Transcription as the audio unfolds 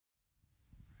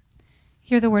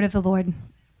Hear the word of the Lord.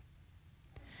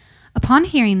 Upon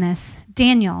hearing this,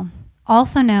 Daniel,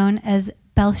 also known as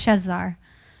Belshazzar,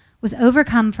 was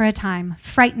overcome for a time,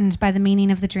 frightened by the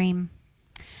meaning of the dream.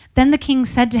 Then the king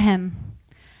said to him,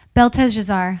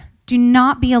 Belteshazzar, do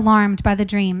not be alarmed by the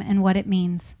dream and what it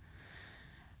means.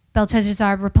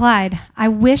 Belteshazzar replied, I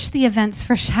wish the events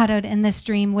foreshadowed in this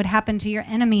dream would happen to your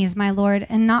enemies, my lord,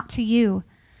 and not to you.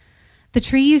 The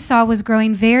tree you saw was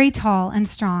growing very tall and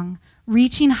strong,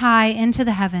 reaching high into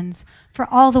the heavens for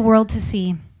all the world to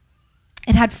see.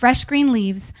 It had fresh green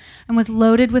leaves and was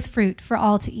loaded with fruit for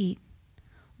all to eat.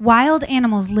 Wild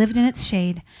animals lived in its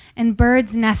shade, and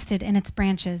birds nested in its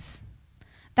branches.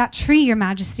 That tree, your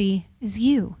majesty, is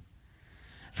you.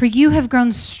 For you have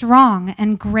grown strong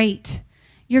and great.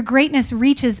 Your greatness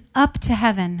reaches up to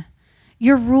heaven,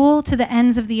 your rule to the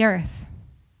ends of the earth.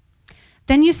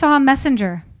 Then you saw a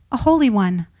messenger, a holy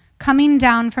one, coming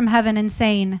down from heaven and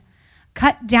saying,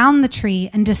 cut down the tree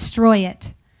and destroy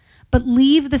it, but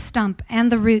leave the stump and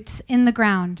the roots in the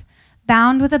ground,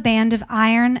 bound with a band of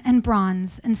iron and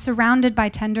bronze and surrounded by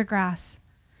tender grass.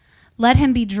 Let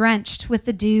him be drenched with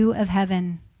the dew of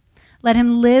heaven. Let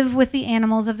him live with the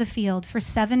animals of the field for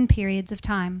 7 periods of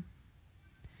time.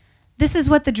 This is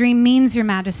what the dream means, your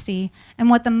majesty, and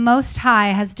what the Most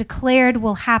High has declared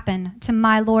will happen to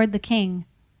my lord the king.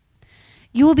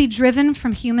 You will be driven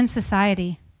from human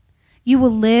society. You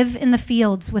will live in the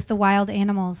fields with the wild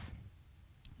animals.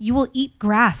 You will eat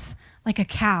grass like a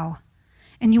cow,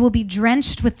 and you will be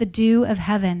drenched with the dew of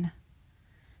heaven.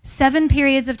 7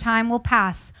 periods of time will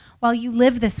pass while you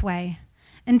live this way,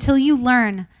 until you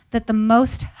learn that the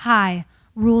Most High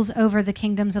rules over the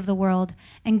kingdoms of the world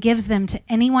and gives them to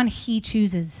anyone he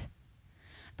chooses.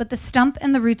 But the stump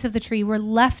and the roots of the tree were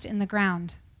left in the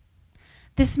ground.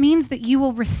 This means that you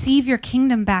will receive your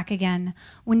kingdom back again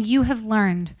when you have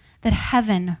learned that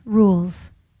heaven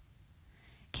rules.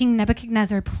 King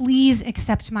Nebuchadnezzar, please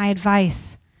accept my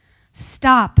advice.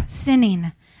 Stop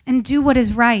sinning and do what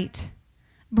is right.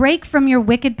 Break from your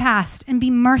wicked past and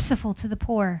be merciful to the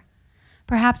poor.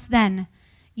 Perhaps then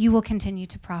you will continue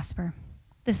to prosper.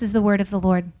 This is the word of the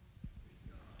Lord.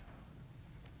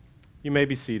 You may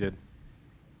be seated.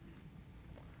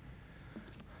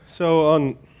 So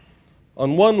on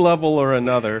one level or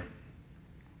another,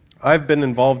 I've been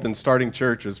involved in starting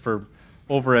churches for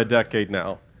over a decade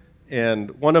now.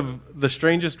 And one of the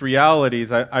strangest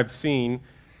realities I've seen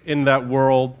in that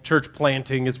world, church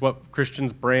planting is what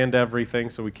Christians brand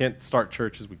everything, so we can't start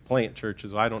churches, we plant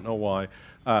churches. I don't know why.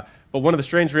 But one of the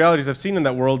strange realities I've seen in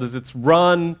that world is it's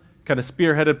run, kind of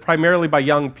spearheaded primarily by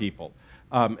young people.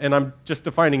 And I'm just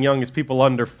defining young as people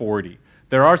under 40.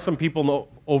 There are some people in the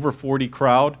over 40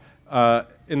 crowd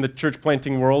in the church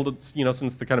planting world,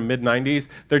 since the kind of mid-90s.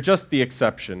 They're just the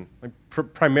exception.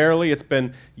 Primarily, it's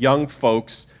been young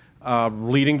folks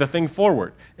leading the thing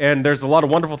forward. And there's a lot of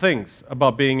wonderful things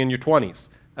about being in your 20s.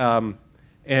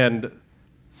 And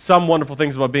some wonderful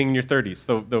things about being in your 30s,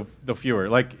 though fewer.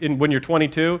 When you're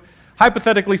 22,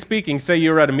 hypothetically speaking, say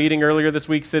you were at a meeting earlier this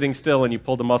week sitting still and you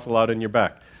pulled a muscle out in your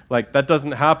back. That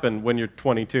doesn't happen when you're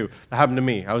 22. That happened to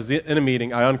me. I was in a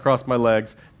meeting, I uncrossed my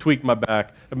legs, tweaked my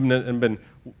back, and been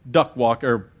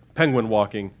penguin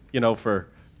walking, for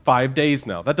 5 days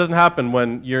now. That doesn't happen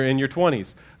when you're in your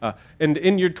 20s. And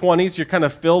in your 20s, you're kind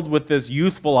of filled with this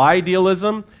youthful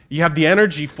idealism. You have the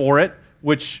energy for it,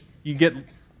 which you get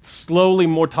slowly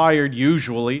more tired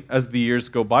usually as the years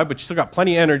go by, but you still got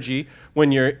plenty of energy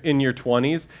when you're in your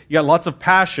 20s. You got lots of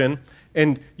passion,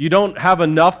 and you don't have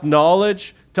enough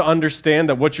knowledge to understand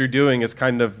that what you're doing is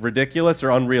kind of ridiculous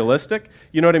or unrealistic.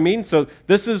 You know what I mean? So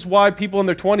this is why people in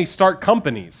their 20s start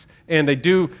companies, and they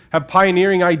do have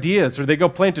pioneering ideas, or they go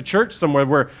plant a church somewhere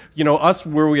where,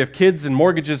 where we have kids and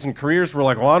mortgages and careers, we're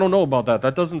like, well, I don't know about that.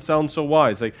 That doesn't sound so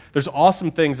wise. There's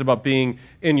awesome things about being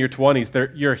in your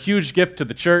 20s. You're a huge gift to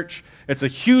the church. It's a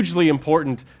hugely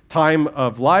important time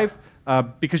of life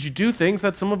because you do things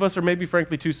that some of us are maybe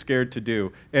frankly too scared to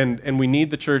do, and we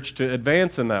need the church to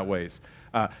advance in that ways.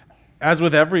 As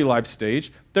with every life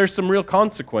stage, there's some real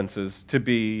consequences to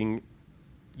being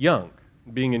young,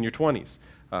 being in your 20s.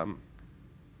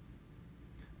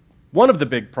 One of the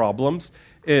big problems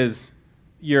is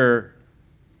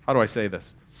how do I say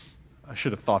this? I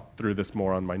should have thought through this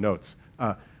more on my notes.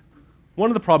 One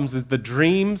of the problems is the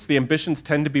dreams, the ambitions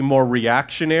tend to be more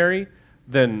reactionary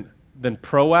than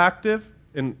proactive.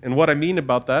 And what I mean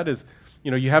about that is,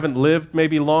 you haven't lived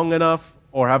maybe long enough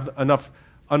or have enough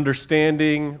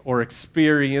understanding or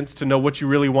experience to know what you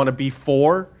really want to be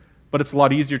for, but it's a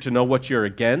lot easier to know what you're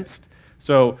against.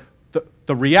 So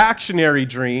the reactionary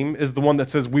dream is the one that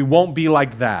says we won't be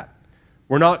like that.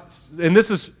 We're not, and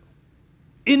this is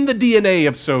in the DNA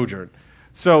of Sojourn.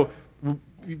 So,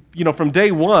 from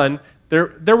day one,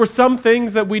 there were some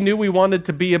things that we knew we wanted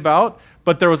to be about,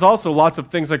 but there was also lots of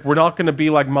things like we're not going to be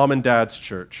like mom and dad's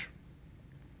church.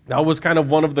 That was kind of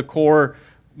one of the core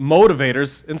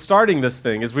motivators in starting this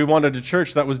thing, is we wanted a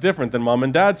church that was different than mom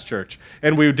and dad's church.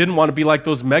 And we didn't want to be like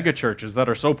those mega churches that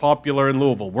are so popular in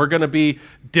Louisville. We're going to be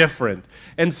different.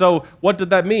 And so what did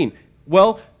that mean?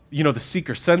 Well, the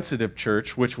seeker-sensitive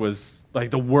church, which was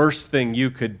like the worst thing you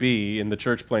could be in the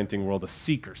church planting world, a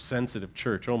seeker-sensitive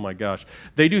church, oh my gosh.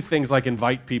 They do things like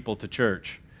invite people to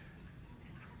church.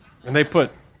 And they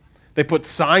put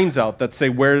signs out that say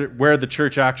where the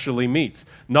church actually meets,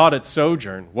 not at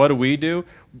Sojourn. What do?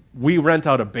 We rent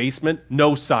out a basement,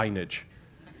 no signage.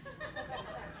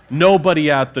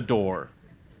 Nobody at the door,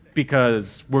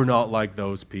 because we're not like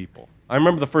those people. I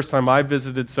remember the first time I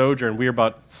visited Sojourn, we were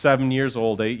about 7 years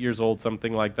old, 8 years old,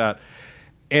 something like that.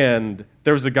 And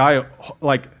there was a guy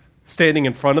like standing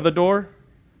in front of the door,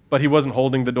 but he wasn't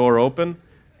holding the door open.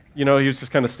 He was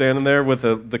just kind of standing there with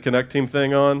the Connect Team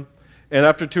thing on. And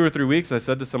after 2 or 3 weeks, I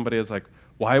said to somebody, I was like,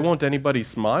 why won't anybody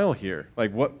smile here?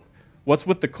 Like, what's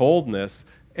with the coldness?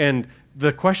 And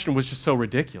the question was just so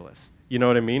ridiculous. You know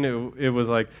what I mean? It was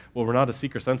like, well, we're not a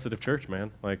seeker-sensitive church,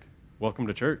 man. Like, welcome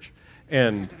to church.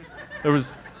 And there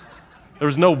was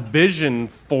no vision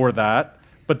for that,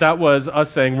 but that was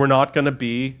us saying we're not going to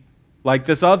be like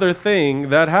this other thing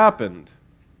that happened.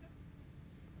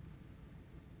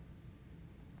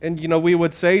 And, we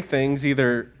would say things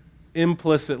either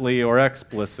implicitly or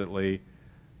explicitly.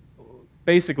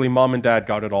 Basically, mom and dad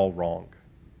got it all wrong.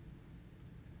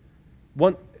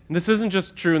 This isn't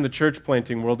just true in the church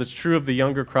planting world, it's true of the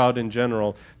younger crowd in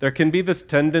general. There can be this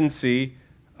tendency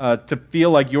to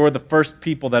feel like you're the first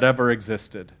people that ever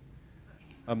existed.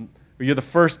 Or you're the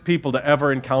first people to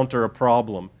ever encounter a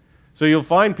problem. So you'll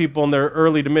find people in their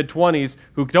early to mid-20s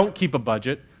who don't keep a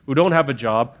budget, who don't have a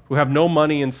job, who have no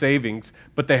money in savings,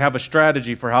 but they have a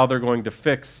strategy for how they're going to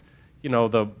fix,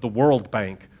 the World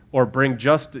Bank, or bring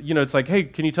it's like, hey,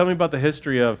 can you tell me about the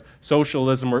history of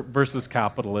socialism versus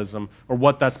capitalism, or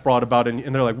what that's brought about?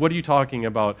 And they're like, what are you talking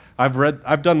about?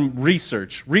 I've done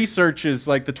research. Research is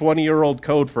like the 20-year-old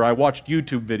code for I watched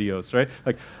YouTube videos, right?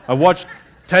 Like,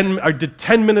 I did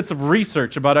 10 minutes of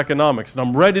research about economics, and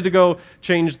I'm ready to go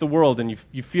change the world. And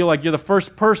you feel like you're the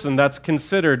first person that's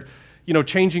considered,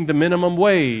 changing the minimum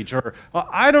wage, or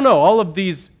I don't know, all of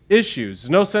these issues.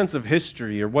 No sense of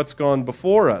history or what's gone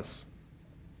before us.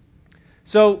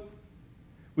 So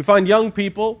we find young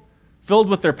people filled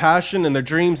with their passion and their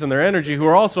dreams and their energy who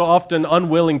are also often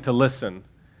unwilling to listen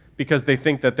because they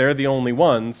think that they're the only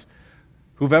ones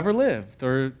who've ever lived,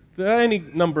 or any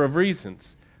number of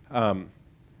reasons.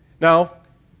 Now,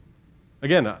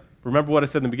 again, remember what I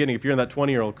said in the beginning. If you're in that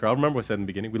 20-year-old crowd, remember what I said in the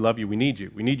beginning. We love you. We need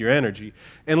you. We need your energy.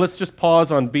 And let's just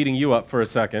pause on beating you up for a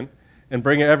second and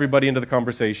bring everybody into the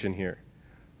conversation here.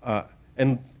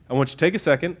 And I want you to take a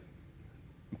second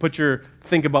and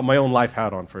think about my own life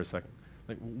hat on for a second.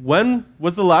 Like, when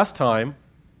was the last time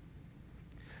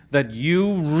that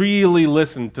you really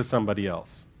listened to somebody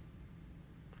else?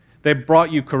 They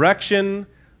brought you correction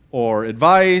or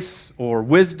advice or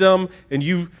wisdom, and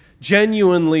you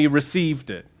genuinely received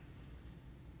it.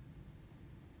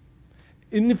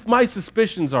 And if my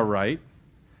suspicions are right,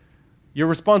 your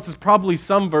response is probably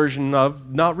some version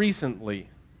of not recently.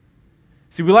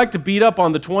 See, we like to beat up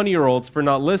on the 20-year-olds for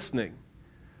not listening.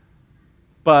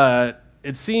 But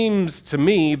it seems to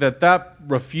me that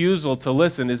refusal to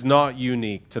listen is not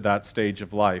unique to that stage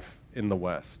of life in the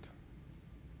West.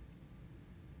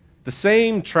 The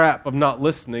same trap of not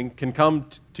listening can come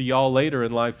to y'all later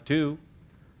in life too.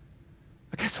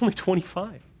 That guy's only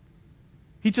 25.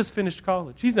 He just finished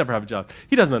college. He's never had a job.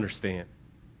 He doesn't understand.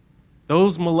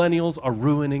 Those millennials are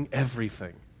ruining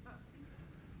everything.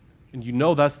 And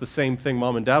that's the same thing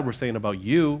mom and dad were saying about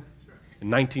you in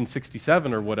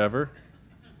 1967 or whatever.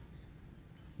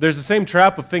 There's the same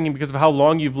trap of thinking because of how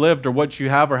long you've lived or what you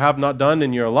have or have not done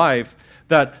in your life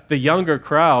that the younger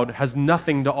crowd has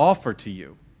nothing to offer to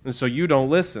you, and so you don't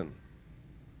listen.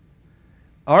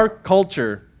 Our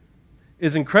culture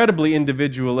is incredibly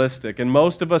individualistic, and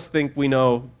most of us think we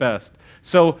know best.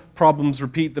 So problems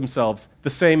repeat themselves.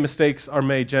 The same mistakes are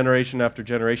made generation after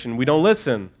generation. We don't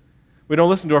listen. We don't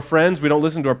listen to our friends. We don't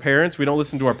listen to our parents. We don't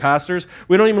listen to our pastors.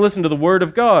 We don't even listen to the Word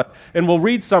of God. And we'll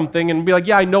read something and be like,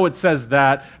 yeah, I know it says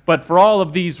that, but for all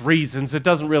of these reasons, it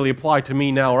doesn't really apply to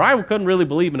me now, or I couldn't really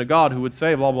believe in a God who would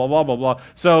say blah, blah, blah, blah, blah.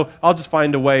 So I'll just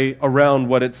find a way around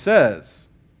what it says.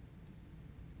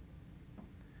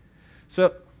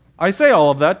 So I say all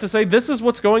of that to say this is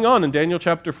what's going on in Daniel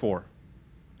chapter 4.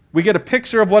 We get a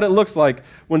picture of what it looks like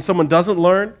when someone doesn't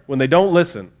learn, when they don't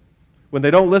listen. when they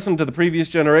don't listen to the previous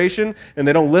generation and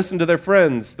they don't listen to their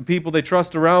friends, the people they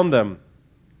trust around them.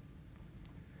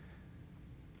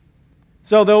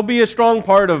 So there will be a strong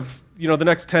part of, the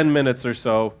next 10 minutes or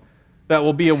so that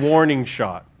will be a warning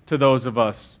shot to those of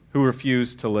us who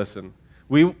refuse to listen.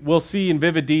 We will see in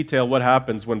vivid detail what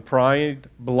happens when pride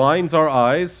blinds our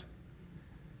eyes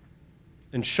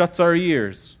and shuts our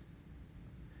ears.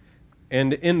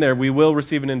 And in there, we will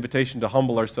receive an invitation to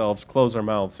humble ourselves, close our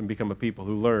mouths, and become a people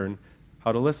who learn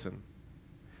how to listen.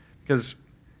 Because,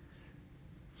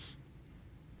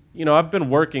 I've been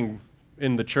working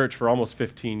in the church for almost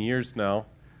 15 years now,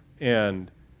 and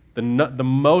the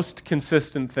most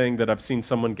consistent thing that I've seen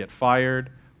someone get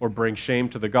fired or bring shame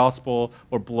to the gospel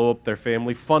or blow up their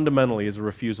family fundamentally is a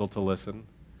refusal to listen.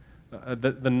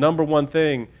 The number one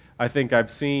thing I think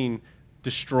I've seen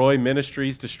destroy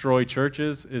ministries, destroy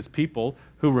churches, is people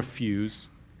who refuse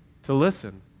to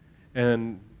listen.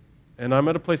 And I'm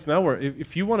at a place now where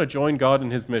if you want to join God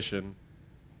in his mission,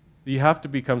 you have to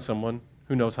become someone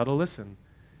who knows how to listen.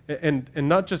 And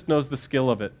not just knows the skill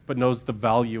of it, but knows the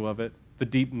value of it, the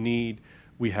deep need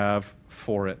we have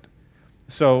for it.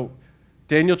 So,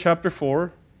 Daniel chapter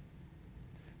 4,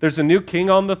 there's a new king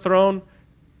on the throne.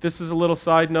 This is a little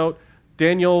side note.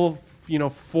 Daniel,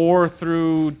 4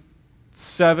 through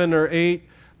 7 or 8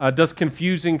 does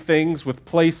confusing things with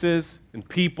places and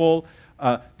people.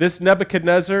 This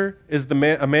Nebuchadnezzar is a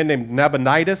man named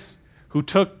Nabonidus, who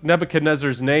took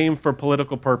Nebuchadnezzar's name for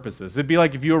political purposes. It'd be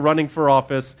like if you were running for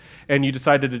office and you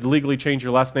decided to legally change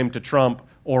your last name to Trump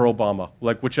or Obama,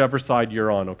 like whichever side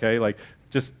you're on, okay? Like,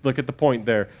 just look at the point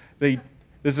there. This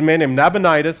is a man named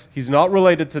Nabonidus. He's not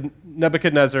related to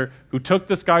Nebuchadnezzar, who took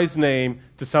this guy's name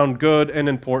to sound good and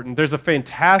important. There's a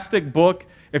fantastic book.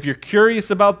 If you're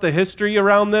curious about the history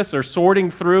around this or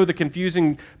sorting through the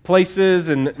confusing places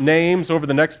and names over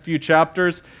the next few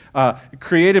chapters,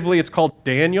 creatively it's called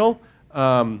Daniel.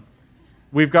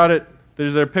 We've got it.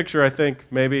 There's a picture, I think,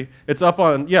 maybe. It's up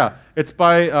on, it's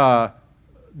by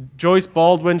Joyce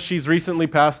Baldwin. She's recently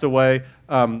passed away,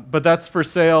 but that's for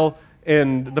sale.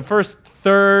 And the first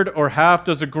third or half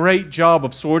does a great job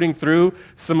of sorting through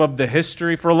some of the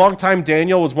history. For a long time,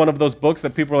 Daniel was one of those books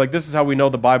that people were like, this is how we know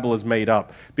the Bible is made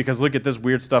up, because look at this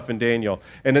weird stuff in Daniel.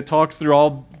 And it talks through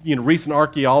all recent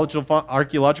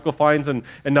archaeological finds, and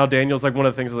now Daniel's like one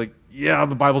of the things like, yeah,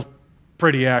 the Bible's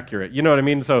pretty accurate. You know what I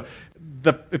mean? So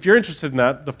if you're interested in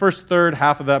that, the first third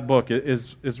half of that book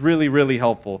is really, really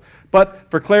helpful. But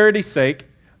for clarity's sake,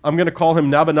 I'm going to call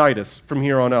him Nabonidus from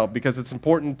here on out, because it's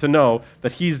important to know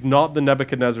that he's not the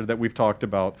Nebuchadnezzar that we've talked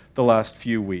about the last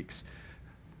few weeks.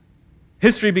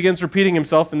 History begins repeating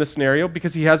himself in this scenario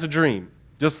because he has a dream,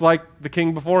 just like the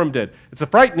king before him did. It's a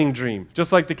frightening dream,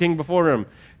 just like the king before him.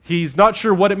 He's not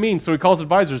sure what it means, so he calls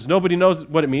advisors. Nobody knows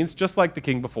what it means, just like the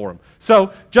king before him.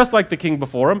 So, just like the king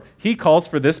before him, he calls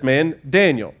for this man,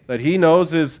 Daniel, that he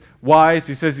knows is wise.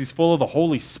 He says he's full of the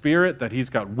Holy Spirit, that he's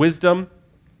got wisdom.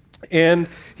 And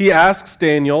he asks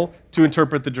Daniel to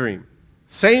interpret the dream.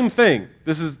 Same thing.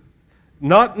 This is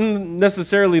not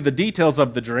necessarily the details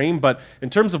of the dream, but in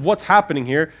terms of what's happening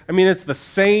here, it's the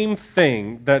same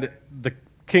thing that the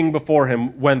king before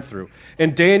him went through.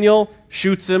 And Daniel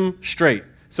shoots him straight.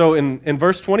 So in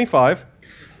verse 25,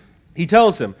 he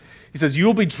tells him, he says, "You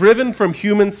will be driven from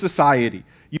human society.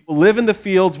 You will live in the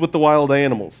fields with the wild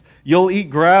animals. You'll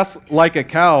eat grass like a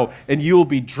cow, and you will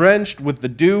be drenched with the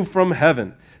dew from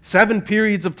heaven. 7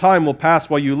 periods of time will pass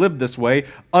while you live this way,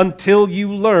 until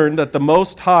you learn that the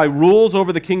Most High rules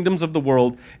over the kingdoms of the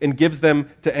world and gives them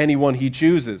to anyone he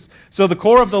chooses." So the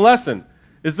core of the lesson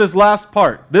is this last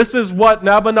part. This is what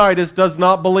Nabonidus does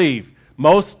not believe.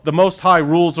 The Most High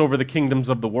rules over the kingdoms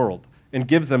of the world and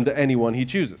gives them to anyone he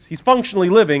chooses. He's functionally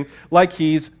living like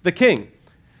he's the king.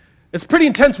 It's a pretty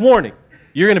intense warning.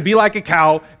 You're going to be like a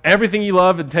cow. Everything you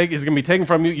love is going to be taken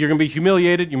from you. You're going to be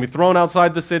humiliated. You're going to be thrown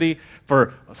outside the city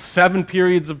for 7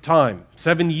 periods of time,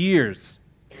 7 years.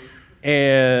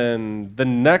 And the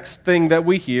next thing that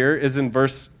we hear is in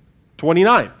verse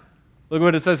 29. Look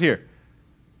what it says here.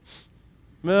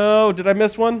 No, did I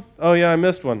miss one? Oh, yeah, I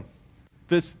missed one.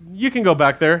 You can go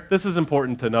back there. This is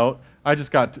important to note. I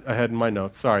just got ahead in my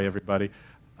notes. Sorry, everybody.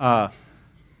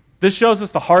 This shows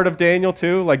us the heart of Daniel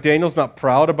too. Like, Daniel's not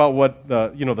proud about what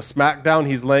the smackdown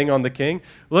he's laying on the king.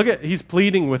 He's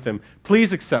pleading with him.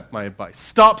 Please accept my advice.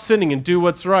 Stop sinning and do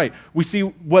what's right. We see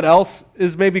what else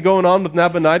is maybe going on with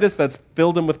Nabonidus that's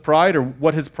filled him with pride, or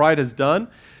what his pride has done.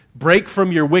 Break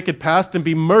from your wicked past and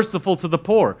be merciful to the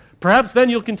poor. Perhaps then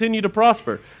you'll continue to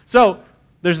prosper. So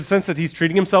there's a sense that he's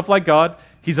treating himself like God.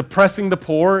 He's oppressing the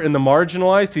poor and the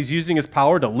marginalized. He's using his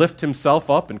power to lift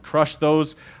himself up and crush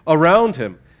those around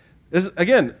him. is,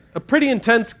 again, a pretty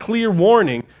intense, clear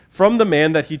warning from the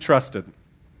man that he trusted.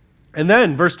 And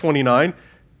then, verse 29,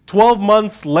 12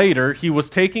 months later, he was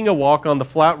taking a walk on the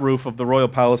flat roof of the royal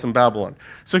palace in Babylon.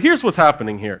 So here's what's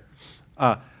happening here.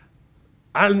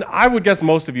 I would guess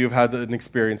most of you have had an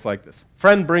experience like this.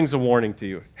 Friend brings a warning to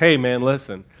you. Hey, man,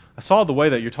 listen, I saw the way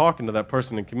that you're talking to that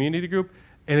person in community group,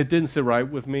 and it didn't sit right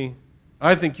with me.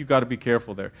 I think you got to be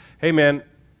careful there. Hey, man,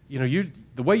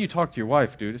 the way you talk to your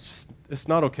wife, dude, it's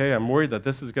not okay. I'm worried that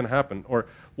this is going to happen, or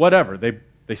whatever.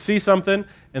 They see something,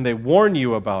 and they warn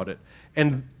you about it.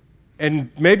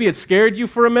 And maybe it scared you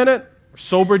for a minute, or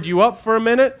sobered you up for a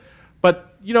minute,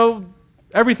 but,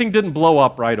 everything didn't blow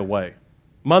up right away.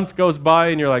 Month goes by,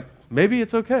 and you're like, maybe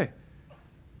it's okay.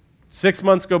 6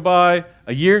 months go by,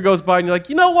 a year goes by, and you're like,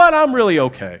 you know what, I'm really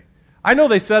okay. I know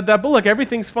they said that, but look,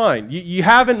 everything's fine. You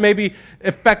haven't maybe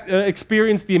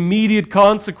experienced the immediate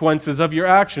consequences of your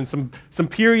actions. Some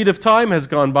period of time has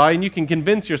gone by, and you can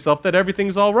convince yourself that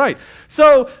everything's all right.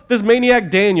 So this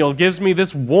maniac Daniel gives me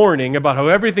this warning about how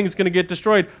everything's going to get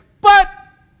destroyed, but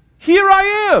here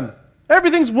I am.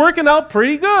 Everything's working out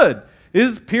pretty good.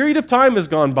 His period of time has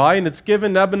gone by, and it's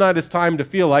given Nabonidus time to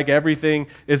feel like everything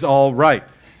is all right.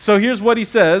 So here's what he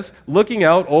says, looking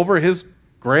out over his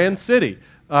grand city.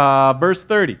 Verse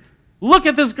 30. Look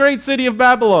at this great city of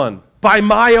Babylon. By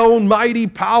my own mighty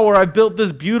power, I've built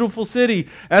this beautiful city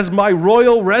as my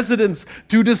royal residence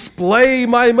to display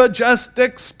my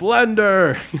majestic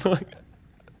splendor.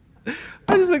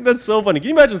 I just think that's so funny. Can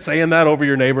you imagine saying that over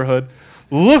your neighborhood?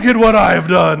 Look at what I have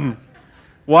done.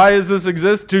 Why does this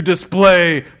exist? To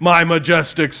display my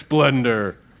majestic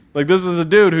splendor. Like, this is a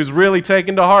dude who's really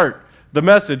taken to heart the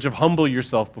message of humble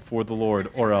yourself before the Lord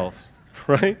or else,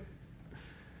 right?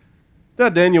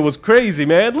 That Daniel was crazy,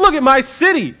 man. Look at my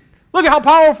city. Look at how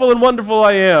powerful and wonderful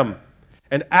I am.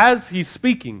 And as he's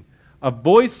speaking, a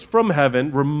voice from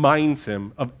heaven reminds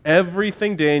him of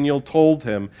everything Daniel told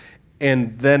him,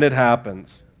 and then it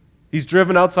happens. He's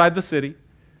driven outside the city.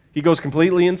 He goes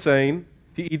completely insane.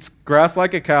 He eats grass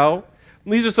like a cow.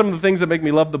 And these are some of the things that make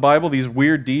me love the Bible, these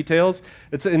weird details.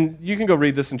 And you can go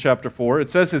read this in chapter 4. It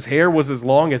says his hair was as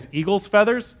long as eagle's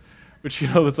feathers, which,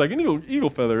 it's like an eagle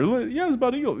feather. Yeah, it's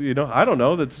about eagle. I don't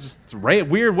know. That's just a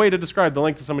weird way to describe the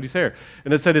length of somebody's hair.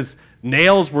 And it said his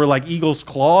nails were like eagle's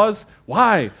claws.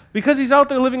 Why? Because he's out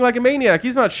there living like a maniac.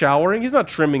 He's not showering. He's not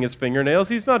trimming his fingernails.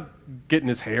 He's not getting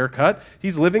his hair cut.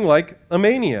 He's living like a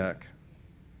maniac.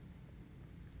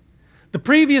 The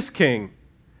previous king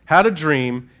had a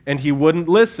dream, and he wouldn't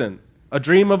listen. A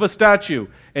dream of a statue.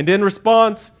 And in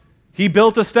response, he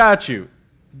built a statue.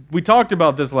 We talked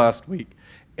about this last week.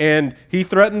 And he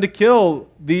threatened to kill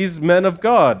these men of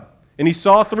God. And he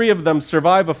saw 3 of them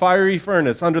survive a fiery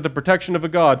furnace under the protection of a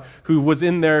God who was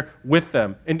in there with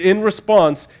them. And in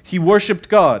response, he worshiped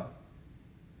God.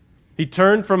 He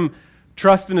turned from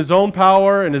trust in his own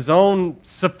power and his own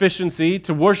sufficiency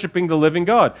to worshiping the living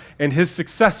God. And his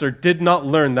successor did not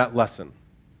learn that lesson.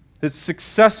 His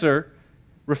successor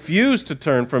refused to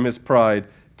turn from his pride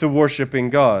to worshiping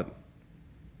God.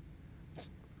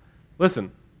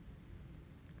 Listen,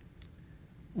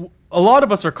 a lot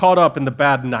of us are caught up in the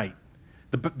bad night.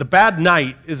 The bad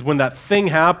night is when that thing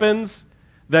happens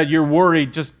that you're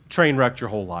worried just train wrecked your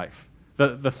whole life.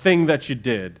 The thing that you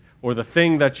did or the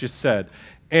thing that you said.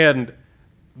 And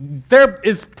there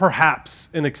is perhaps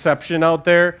an exception out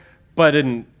there, but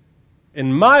in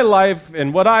my life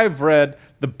and what I've read,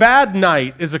 the bad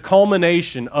night is a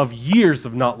culmination of years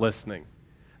of not listening.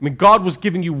 I mean, God was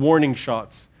giving you warning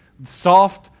shots,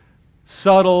 soft,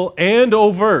 subtle, and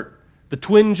overt. The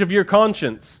twinge of your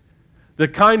conscience, the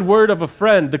kind word of a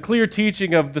friend, the clear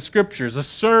teaching of the scriptures, a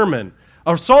sermon,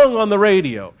 a song on the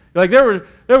radio. Like there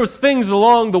was things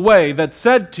along the way that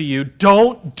said to you,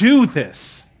 don't do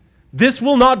this. This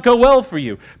will not go well for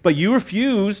you. But you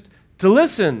refused to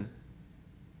listen.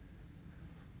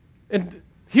 And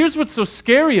here's what's so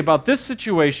scary about this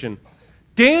situation.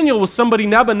 Daniel was somebody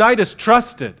Nabonidus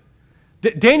trusted.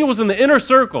 Daniel was in the inner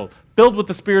circle, filled with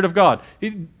the Spirit of God.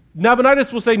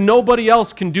 Nabonidus will say, nobody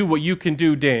else can do what you can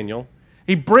do, Daniel.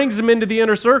 He brings him into the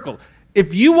inner circle.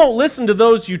 If you won't listen to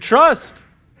those you trust,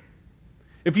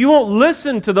 if you won't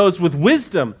listen to those with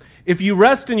wisdom, if you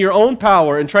rest in your own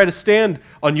power and try to stand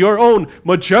on your own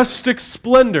majestic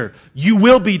splendor, you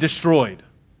will be destroyed.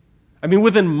 I mean,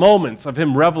 within moments of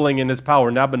him reveling in his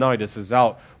power, Nabonidus is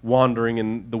out wandering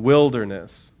in the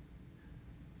wilderness.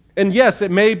 And yes,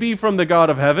 it may be from the God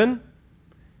of heaven.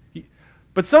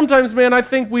 But sometimes, man, I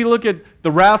think we look at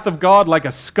the wrath of God like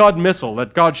a Scud missile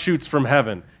that God shoots from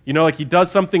heaven. Like he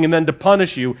does something and then to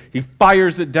punish you, he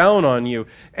fires it down on you.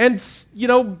 And,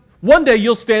 One day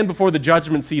you'll stand before the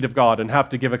judgment seat of God and have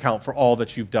to give account for all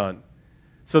that you've done.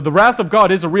 So the wrath of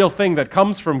God is a real thing that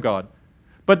comes from God.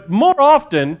 But more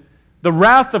often, the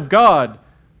wrath of God,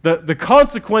 the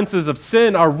consequences of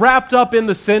sin are wrapped up in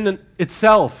the sin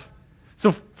itself.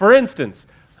 So for instance,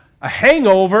 a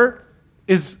hangover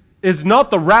is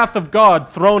not the wrath of God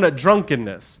thrown at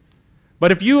drunkenness.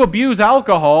 But if you abuse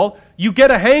alcohol, you get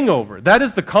a hangover. That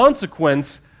is the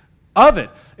consequence of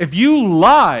it. If you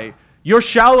lie, your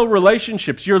shallow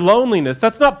relationships, your loneliness,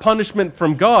 that's not punishment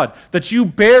from God. That's you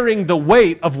bearing the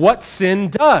weight of what sin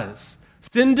does.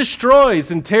 Sin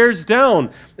destroys and tears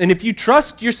down. And if you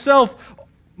trust yourself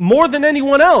more than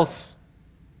anyone else,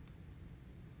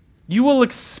 you will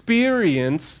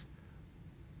experience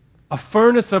a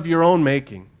furnace of your own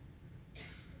making.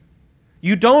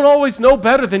 You don't always know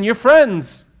better than your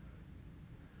friends.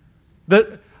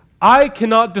 I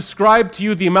cannot describe to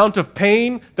you the amount of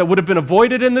pain that would have been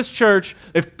avoided in this church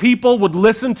if people would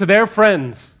listen to their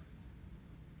friends.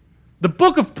 The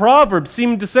book of Proverbs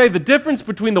seemed to say the difference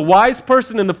between the wise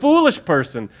person and the foolish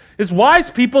person is wise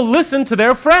people listen to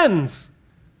their friends.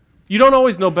 You don't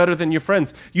always know better than your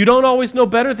friends. You don't always know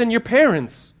better than your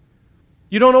parents.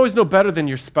 You don't always know better than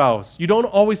your spouse. You don't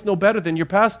always know better than your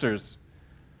pastors.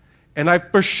 And I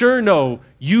for sure know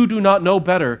you do not know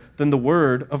better than the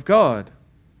Word of God.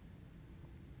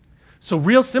 So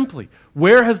real simply,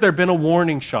 where has there been a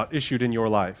warning shot issued in your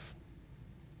life?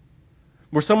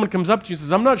 Where someone comes up to you and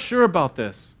says, I'm not sure about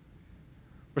this.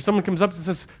 Where someone comes up and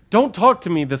says, don't talk to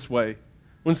me this way.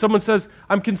 When someone says,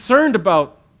 I'm concerned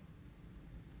about,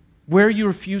 where are you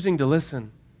refusing to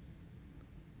listen?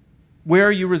 Where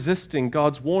are you resisting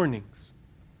God's warnings?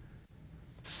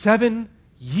 7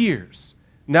 years,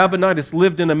 Nabonidus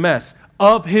lived in a mess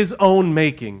of his own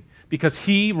making because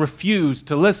he refused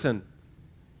to listen.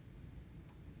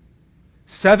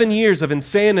 7 years of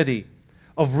insanity,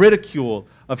 of ridicule,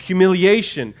 of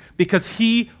humiliation, because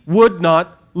he would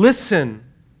not listen.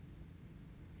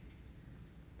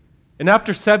 And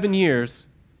after 7 years,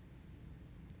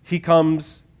 he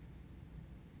comes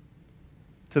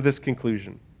to this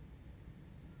conclusion.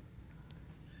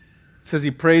 It says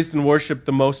he praised and worshiped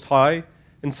the Most High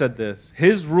and said this,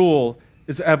 His rule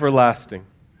is everlasting.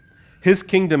 His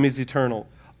kingdom is eternal.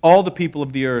 All the people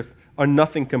of the earth are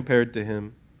nothing compared to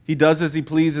him. He does as he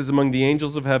pleases among the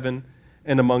angels of heaven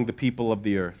and among the people of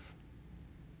the earth.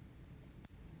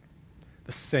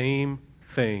 The same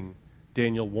thing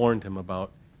Daniel warned him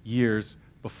about years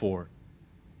before.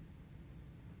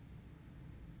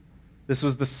 This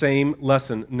was the same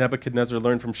lesson Nebuchadnezzar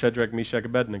learned from Shadrach, Meshach, and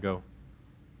Abednego.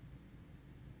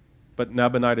 But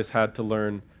Nabonidus had to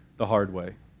learn the hard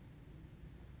way.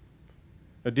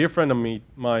 A dear friend of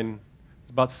mine,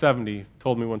 about 70,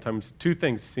 told me one time, 2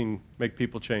 things seem to make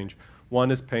people change.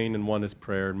 One is pain and one is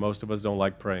prayer, and most of us don't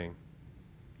like praying.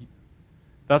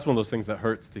 That's one of those things that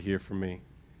hurts to hear from me.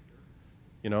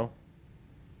 You know?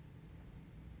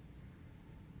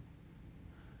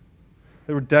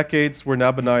 There were decades where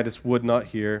Nabonidus would not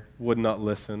hear, would not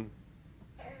listen.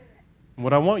 And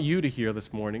what I want you to hear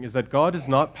this morning is that God is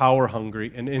not power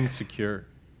hungry and insecure.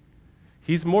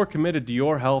 He's more committed to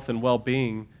your health and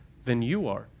well-being than you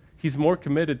are. He's more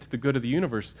committed to the good of the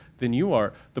universe than you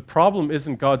are. The problem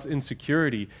isn't God's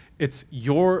insecurity. It's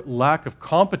your lack of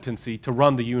competency to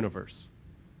run the universe.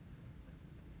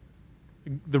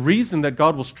 The reason that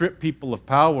God will strip people of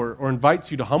power or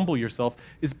invites you to humble yourself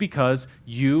is because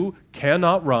you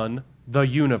cannot run the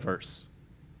universe.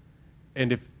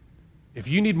 And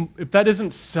if that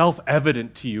isn't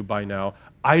self-evident to you by now,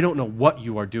 I don't know what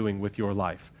you are doing with your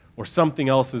life. Or something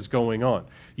else is going on.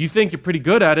 You think you're pretty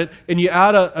good at it, and you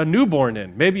add a newborn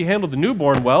in. Maybe you handle the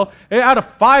newborn well, and add a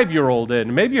 5-year-old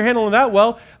in. Maybe you're handling that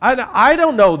well. I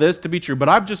don't know this to be true, but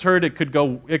I've just heard it could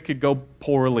go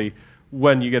poorly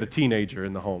when you get a teenager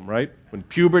in the home, right? When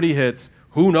puberty hits,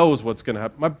 who knows what's going to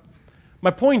happen.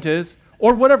 My point is,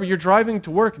 or whatever, you're driving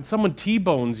to work and someone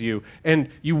T-bones you, and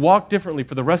you walk differently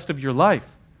for the rest of your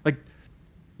life.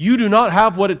 You do not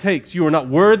have what it takes. You are not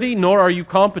worthy, nor are you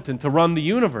competent to run the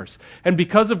universe. And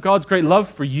because of God's great love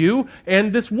for you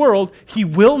and this world, He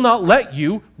will not let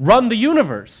you run the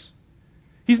universe.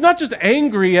 He's not just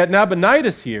angry at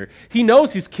Nabonidus here. He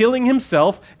knows he's killing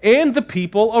himself and the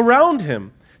people around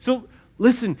him. So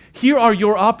listen, here are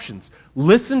your options.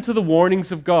 Listen to the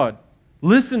warnings of God.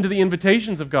 Listen to the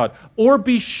invitations of God, or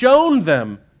be shown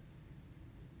them.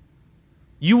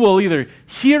 You will either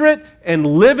hear it and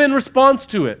live in response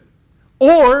to it,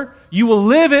 or you will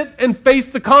live it and face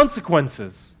the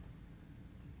consequences.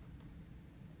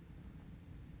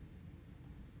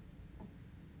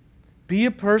 Be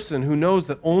a person who knows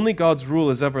that only God's rule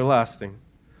is everlasting.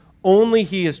 Only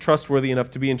He is trustworthy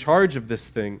enough to be in charge of this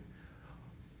thing.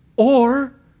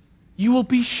 Or you will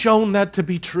be shown that to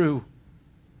be true.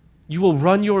 You will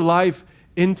run your life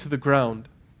into the ground.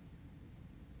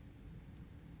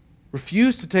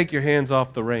 Refuse to take your hands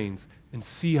off the reins and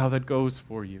see how that goes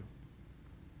for you.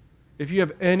 If you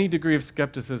have any degree of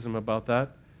skepticism about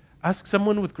that, ask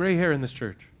someone with gray hair in this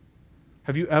church.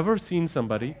 Have you ever seen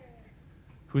somebody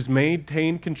who's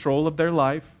maintained control of their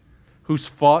life, who's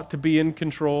fought to be in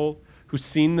control, who's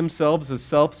seen themselves as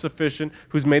self-sufficient,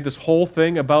 who's made this whole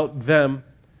thing about them?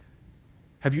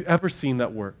 Have you ever seen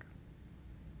that work?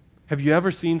 Have you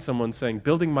ever seen someone saying,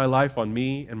 building my life on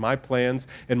me and my plans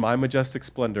and my majestic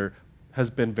splendor has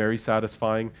been very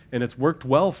satisfying, and it's worked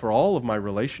well for all of my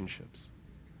relationships?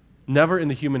 Never in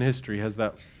the human history has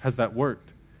that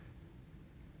worked.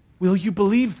 Will you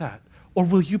believe that? Or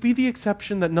will you be the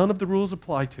exception that none of the rules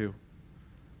apply to?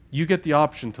 You get the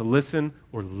option to listen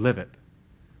or live it.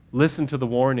 Listen to the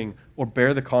warning or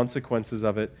bear the consequences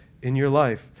of it in your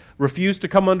life. Refuse to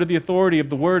come under the authority of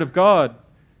the Word of God,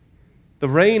 the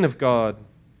reign of God,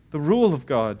 the rule of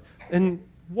God, and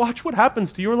watch what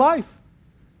happens to your life.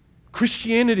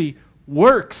 Christianity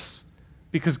works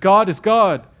because God is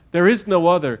God. There is no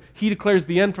other. He declares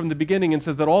the end from the beginning and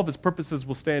says that all of His purposes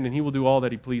will stand and He will do all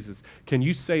that He pleases. Can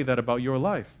you say that about your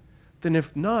life? Then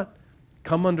if not,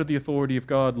 come under the authority of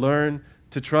God. Learn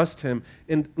to trust Him.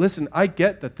 And listen, I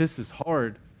get that this is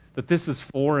hard, that this is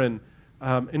foreign,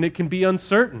 and it can be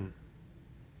uncertain.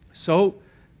 So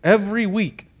every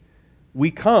week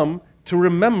we come to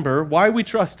remember why we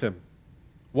trust Him,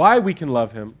 why we can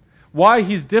love Him, why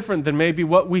He's different than maybe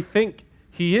what we think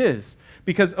He is.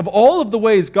 Because of all of the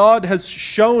ways God has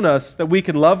shown us that we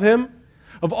can love Him,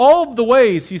 of all of the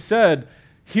ways He said,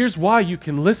 here's why you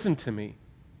can listen to me.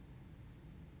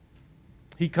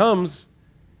 He comes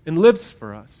and lives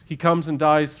for us. He comes and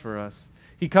dies for us.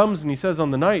 He comes and He says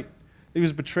on the night that He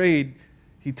was betrayed,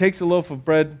 He takes a loaf of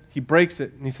bread, He breaks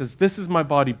it, and He says, this is my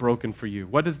body broken for you.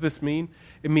 What does this mean?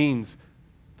 It means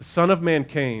the Son of Man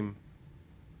came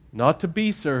not to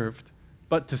be served,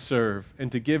 but to serve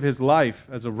and to give His life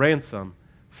as a ransom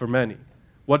for many.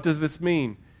 What does this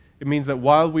mean? It means that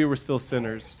while we were still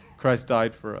sinners, Christ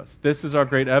died for us. This is our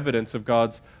great evidence of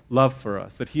God's love for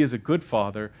us, that He is a good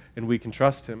Father and we can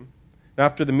trust Him.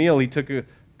 After the meal, He took a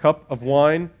cup of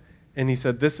wine and He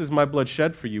said, this is my blood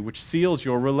shed for you, which seals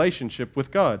your relationship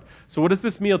with God. So what does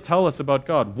this meal tell us about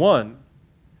God? One,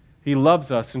 He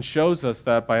loves us and shows us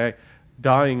that by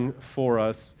dying for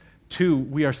us. Two,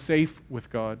 we are safe with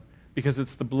God because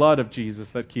it's the blood of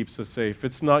Jesus that keeps us safe.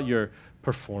 It's not your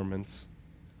performance.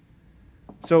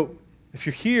 So if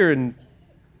you're here and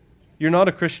you're not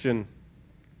a Christian,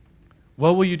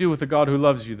 what will you do with a God who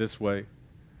loves you this way?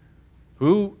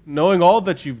 Who, knowing all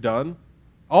that you've done,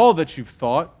 all that you've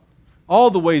thought, all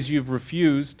the ways you've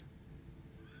refused,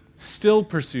 still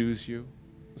pursues you,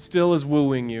 still is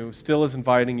wooing you, still is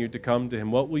inviting you to come to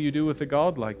Him? What will you do with a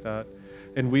God like that?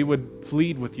 And we would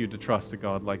plead with you to trust a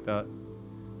God like that.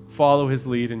 Follow His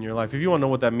lead in your life. If you want to know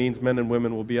what that means, men and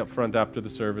women will be up front after the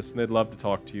service, and they'd love to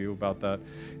talk to you about that.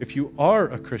 If you are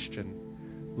a Christian,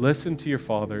 listen to your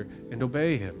Father and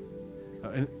obey Him.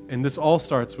 And this all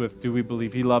starts with, do we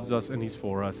believe He loves us and He's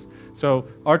for us? So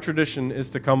our tradition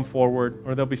is to come forward,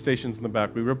 or there'll be stations in the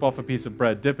back. We rip off a piece of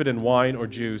bread, dip it in wine or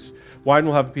juice. Wine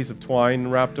will have a piece of twine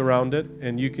wrapped around it,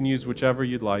 and you can use whichever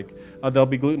you'd like. There'll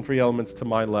be gluten-free elements to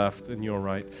my left and your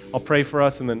right. I'll pray for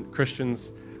us, and then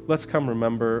Christians, let's come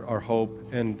remember our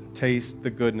hope and taste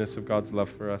the goodness of God's love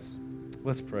for us.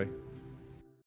 Let's pray.